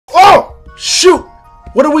shoot!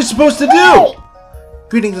 What are we supposed to do?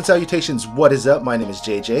 Greetings and salutations. What is up? My name is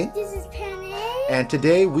JJ. This is Penny. And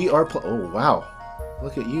today we are oh wow.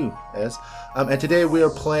 Look at you, Ez. And today we are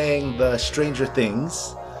playing the Stranger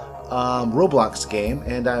Things Roblox game,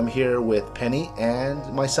 and I'm here with Penny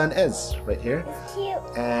and my son Ez right here. It's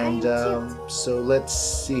cute. And so let's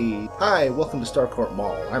see. Hi, welcome to Starcourt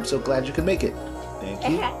Mall. I'm so glad you could make it. Thank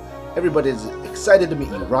you. Everybody's excited to meet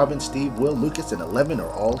you. Robin, Steve, Will, Lucas, and 11 are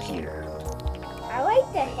all here. I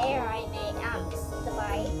like the hair I made the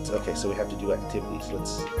bite. Okay, so we have to do activities.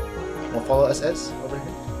 Let's. Want to follow us, Ez, over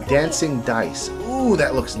here? Dancing dice. Ooh,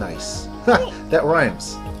 that looks nice. Ha, that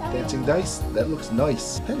rhymes. Dancing dice. That looks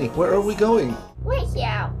nice. Penny, where are we going? Wait,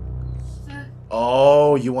 yeah.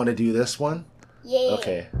 Oh, you want to do this one? Yeah.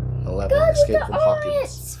 Okay. 11. Go to Escape the from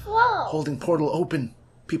Hawkins. Slow. Holding portal open.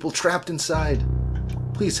 People trapped inside.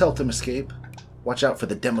 Please help them escape. Watch out for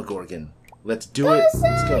the Demogorgon. Let's do it.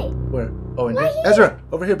 Let's go. Where? Oh, in here. Ezra,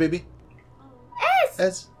 over here, baby.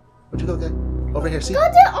 Ez, where'd you go, guy? Over here, see? Go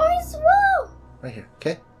to orange wall. Right here,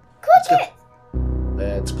 okay? Let's go.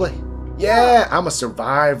 Let's play. Yeah, I'm a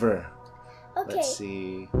survivor. Okay. Let's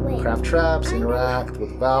see. Wait. Craft traps, interact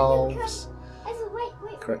with valves.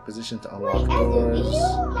 Wait. Correct position to Wait, unlock doors. Are you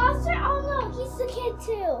a monster? Oh no, he's the kid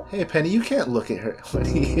too. Hey, Penny, you can't look at her when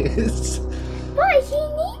he is. But he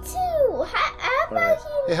needs to. How about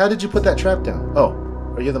he? Hey, how did you put that trap down? Oh,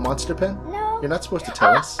 are you the monster, Pen? No. You're not supposed to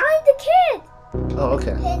tell us. I'm the kid. Oh,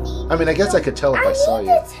 okay. Penny, I mean, I guess I could tell if I saw you.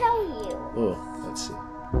 I need to tell you. Oh, let's see.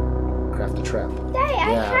 Craft a trap. Daddy, Yeah,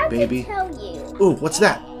 I have baby. to tell you. Ooh, what's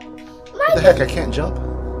that? Michael, What the heck? I can't jump.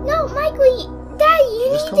 No, Michael, Daddy,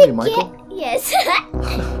 you Just need call me to Michael? get. Yes.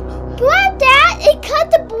 Grab that and cut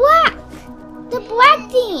the black. The black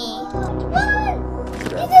thing. Run!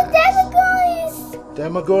 He's a Demogorgon.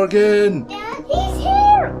 Demogorgon! He's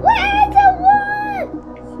here. Where's the one?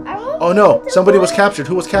 Oh no! Somebody was captured.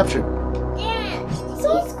 Who was captured? Yeah.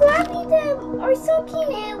 Someone's grabbing them or something.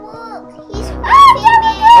 Yeah, look. He's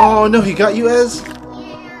Oh no! He got you, Ez?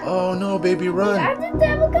 Yeah. Oh no, baby, run! Are the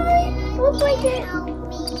Demogorgon? We'll break it.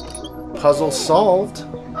 Puzzle solved.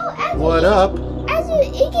 Oh, Ezra, What up? Ezra,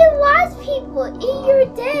 it can lost people. And you're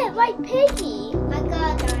dead, like Piggy. I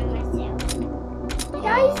gotta die myself. You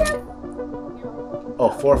got yourself? Oh,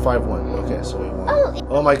 451. Okay, so we won. Oh.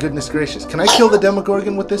 Oh my goodness gracious! Can I kill the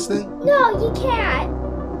Demogorgon with this thing? No, you can't.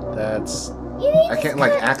 That's. You need I to can't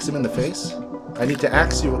like axe him in the face. I need to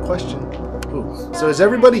ask you a question. Ooh. So is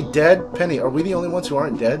everybody dead? Penny, are we the only ones who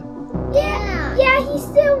aren't dead? Yeah, he's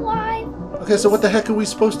still alive. Okay, so what the heck are we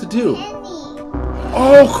supposed to do? Penny.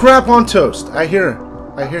 Oh crap on toast! I hear him.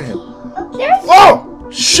 There's Oh!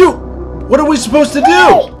 Shoot! What are we supposed to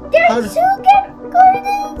do? There's two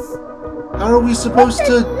gardens. How are we supposed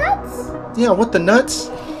to? Nuts. Yeah, what the nuts?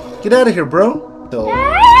 Get out of here, bro. So,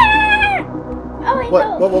 Ah! Oh wait,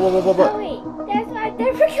 what? no. What? Oh wait, that's not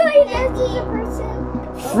Demogorgon. That's the person.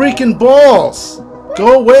 Freaking balls!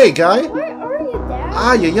 Go away, guy. Where are you, Dad?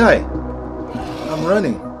 Ay. I'm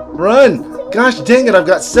running. Run! Gosh dang it, I've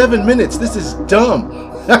got 7 minutes. This is dumb.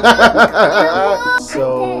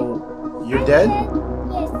 So, you're dead?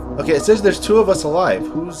 Yes. Okay, it says there's 2 of us alive.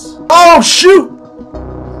 Who's... Oh, shoot!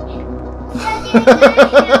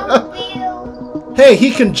 Hey,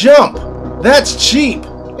 he can jump! That's cheap!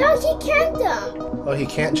 No, he can't jump. Oh, he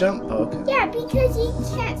can't jump? Oh, okay. Yeah, because he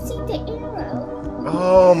can't see the arrow.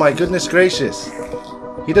 Oh, my goodness gracious.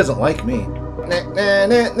 He doesn't like me.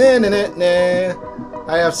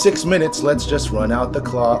 I have 6 minutes. Let's just run out the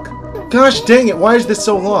clock. Gosh dang it, why is this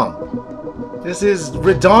so long? This is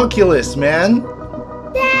redonkulous, man.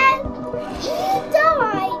 Dad, you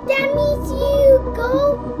die. That means you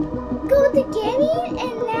go to getting,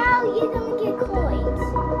 and now you're gonna get coins.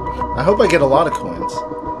 I hope I get a lot of coins.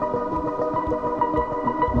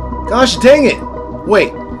 Gosh dang it!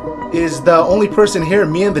 Wait, is the only person here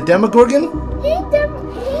me and the Demogorgon?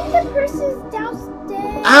 The person's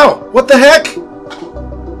downstairs. Ow! What the heck?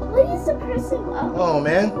 What is the person? Oh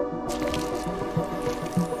man.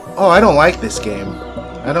 Oh, I don't like this game.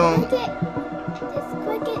 I don't. Click it. Just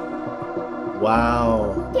click it.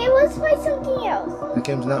 Wow. Okay, let's play something else. That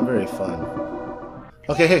game's not very fun.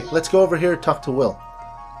 Okay, hey, let's go over here and talk to Will.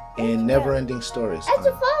 In Never-Ending Stories. Let's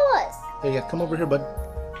follow us. Hey, yeah, come over here, bud.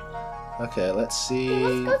 Okay, let's see.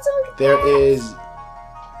 Okay, let's go to There class. is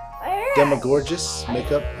Alright. Demogorgus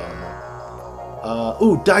makeup. Oh no.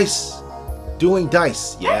 Ooh, dice. Dueling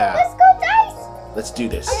dice. Yeah. Let's go dice. Let's do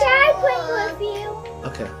this. Okay, I play with you.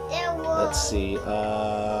 Okay. Let's see.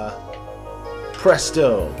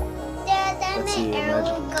 Presto. Let's see.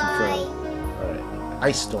 Magic confirm. Alright.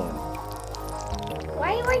 Ice Storm.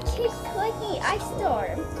 Why do I keep clicking Ice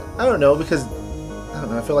Storm? I don't know, because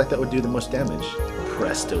don't know. I feel like that would do the most damage.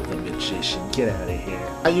 Presto the magician. Get out of here.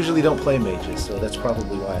 I usually don't play mages, so that's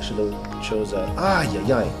probably why I should have chose a...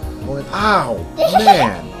 Ow!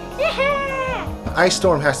 Man! Ice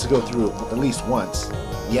Storm has to go through at least once.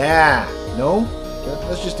 Yeah! No?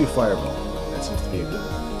 Let's just do Fireball. That seems to be a good one.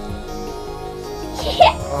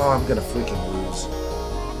 Oh, I'm gonna freaking lose.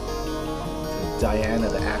 Diana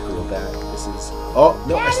the acrobat. This is... Oh,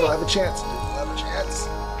 no, I still have a chance.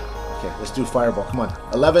 Okay, let's do Fireball. Come on.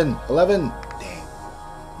 11. Dang.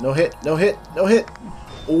 No hit.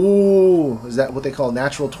 Ooh, is that what they call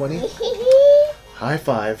natural 20? High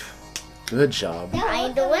five. Good job.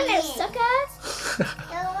 I'm the winner, suckers.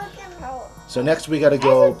 So next we gotta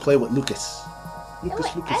go play with Lucas. Lucas.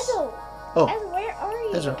 Oh, where are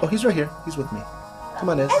you? Ezra. Oh, he's right here. He's with me. Come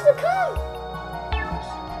on, Ez. Ezra, come.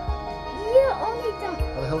 You only don't.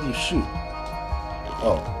 How the hell do you shoot?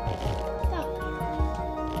 Oh.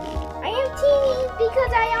 I am teaming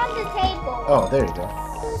because I on the table. Oh, there you go.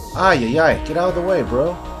 Ay. Get out of the way,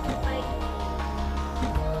 bro.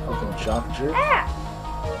 Fucking jock jerk. Ah!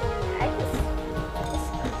 I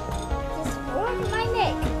just broke my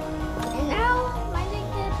neck. And now my neck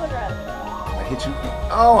did put up. I hit you.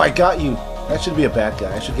 Oh, I got you. That should be a bad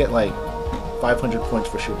guy. I should get like 500 points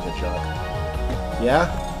for shooting a jock. Yeah?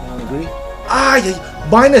 You don't agree?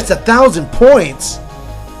 Minus 1,000 points!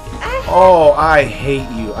 Oh, I hate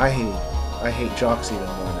you. I hate jocks even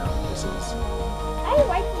more now. This is... I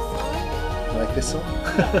like this one. You like this one?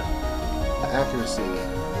 The accuracy.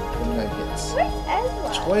 29 hits. Where's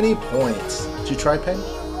Ezra? 20 points. Did you try, Pen?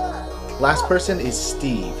 Last person is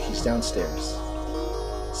Steve. He's downstairs.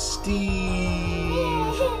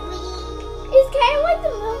 Steve. Is Ken with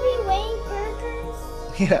the movie Wayne Burgers?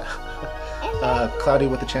 Yeah. Cloudy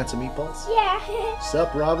with a Chance of Meatballs? Yeah.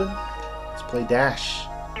 Sup, Robin? Let's play Dash.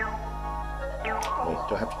 Wait,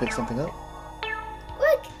 do I have to pick something up?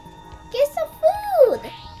 Look, get some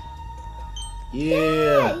food. Yeah.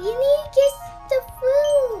 Dad, you need to get the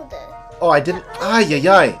food. Oh, I didn't.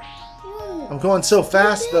 I'm going so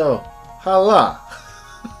fast, though. Hala.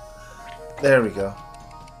 There we go.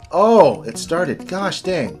 Oh, it started. Gosh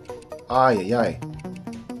dang.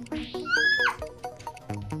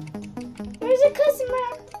 There's a customer.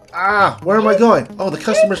 Where am I going? Oh, the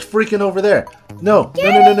customer's freaking over there. No.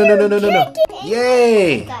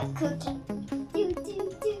 Yay!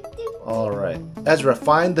 Alright. Ezra,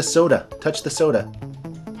 find the soda. Touch the soda.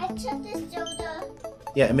 I took the soda.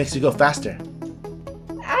 Yeah, it makes you go faster.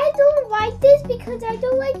 I don't like this because I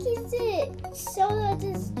don't like it. Soda,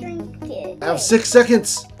 just drink it. I have 6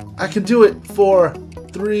 seconds. I can do it. 4,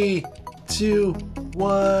 3, 2,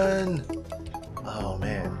 1. Oh,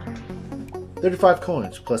 man. 35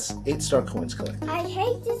 coins plus 8 star coins collected. I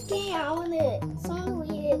hate this game. I want to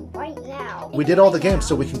read it right now. We did all the games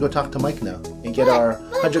so we can go talk to Mike now and get our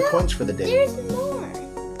 100 coins for the day. There's more.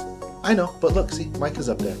 I know, but look, see, Mike is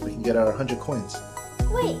up there. We can get our 100 coins.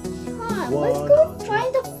 Wait, come on. Let's go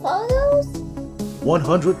find the photos.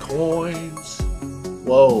 100 coins.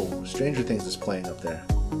 Whoa, Stranger Things is playing up there.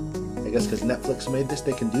 I guess because Netflix made this,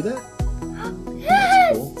 they can do that?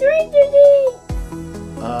 Yes, cool. Stranger Things.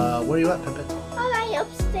 Where are you at, Pepe? I'm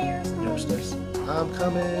upstairs. You're upstairs. I'm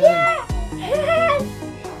coming. Yeah.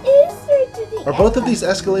 It's Stranger Things. Are both of these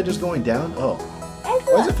escalators going down? Oh.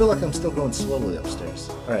 Why does it feel like I'm still going slowly upstairs?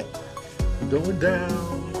 Alright. Going down.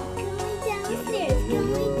 Going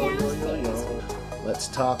downstairs. Let's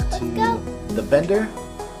talk to the vendor.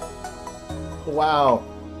 Wow.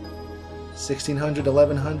 1,600,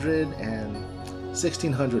 1,100, and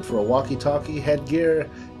 1,600 for a walkie-talkie, headgear,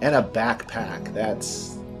 and a backpack.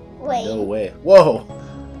 That's no way. Whoa.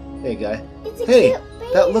 Hey, guy. Hey,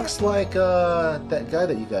 that looks like that guy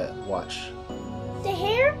that you got. Watch. The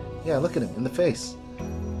hair? Yeah, look at him in the face.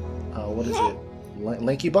 What is it?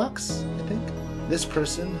 Lanky Box, I think. This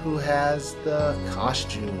person who has the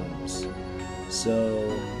costumes. So,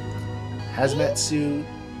 hazmat suit,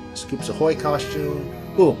 Scoops Ahoy costume.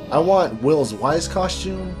 Ooh, I want Will's Wise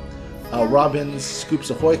costume, Robin's Scoops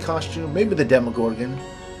Ahoy costume, maybe the Demogorgon.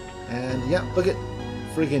 And yeah, look at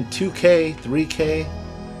friggin' 2K, 3K,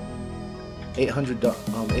 800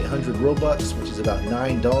 Robux, which is about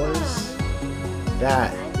 $9.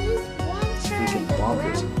 That is freaking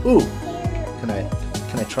bonkers. Ooh, can I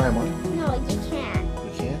try them on? No, you can't.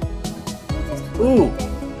 You can't? Ooh,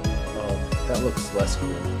 oh, that looks less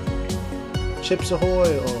cool. Chips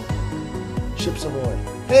Ahoy, oh, Chips Ahoy.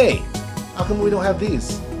 Hey, how come we don't have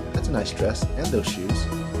these? That's a nice dress and those shoes.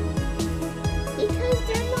 Because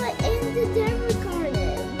they're not in the Denver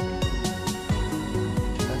garden.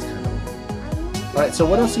 That's kind of. All right, so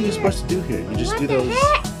what else are you supposed to do here? You just do those.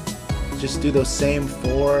 Just do those same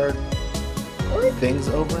 4 things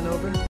over and over?